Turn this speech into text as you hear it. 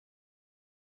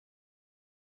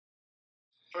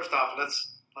First off,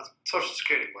 Social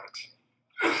Security works.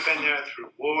 It's been there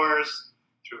through wars,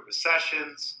 through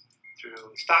recessions,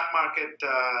 through stock market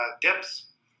dips.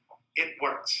 It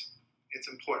works. It's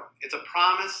important. It's a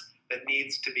promise that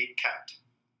needs to be kept.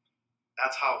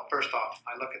 That's how, first off,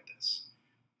 I look at this.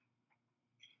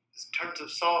 In terms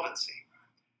of solvency,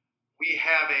 we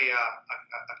have a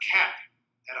cap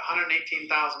at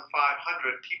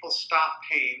 118,500. People stop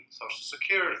paying Social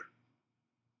Security.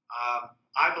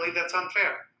 I believe that's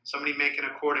unfair. Somebody making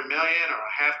 $250,000 or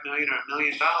 $500,000 or $1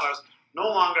 million no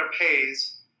longer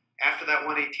pays after that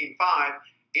 118.5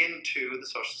 into the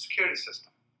Social Security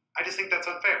system. I just think that's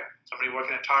unfair. Somebody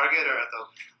working at Target or at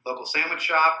the local sandwich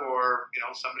shop, or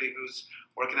somebody who's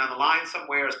working on the line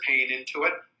somewhere is paying into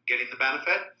it, getting the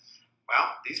benefit.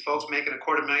 Well, these folks making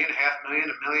 $250,000, $500,000,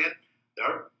 $1 million,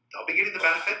 they'll be getting the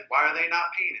benefit. Why are they not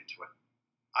paying into it?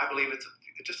 I believe it's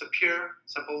just a pure,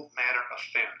 simple matter of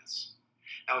fairness.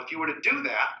 Now, if you were to do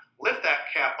that, lift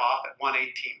that cap off at 118.5,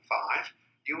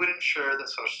 you would ensure that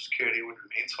Social Security would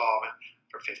remain solvent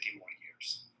for 50 more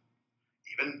years.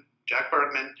 Even Jack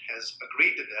Bergman has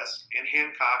agreed to this, and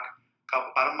Hancock,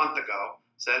 about a month ago,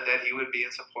 said that he would be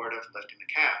in support of lifting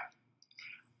the cap.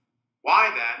 Why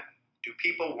then do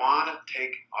people want to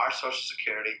take our Social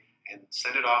Security and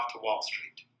send it off to Wall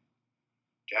Street?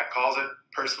 Jack calls it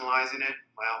personalizing it.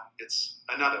 Well, it's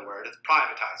another word. It's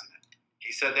privatizing it.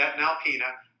 He said that in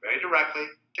Alpena very directly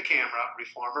to camera,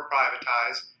 reform or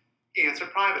privatize. The answer,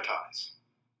 privatize.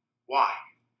 Why?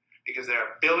 Because there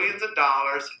are billions of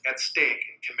dollars at stake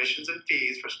in commissions and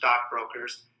fees for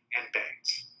stockbrokers and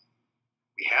banks.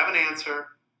 We have an answer.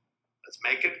 Let's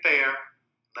make it fair.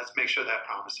 Let's make sure that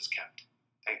promise is kept.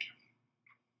 Thank you.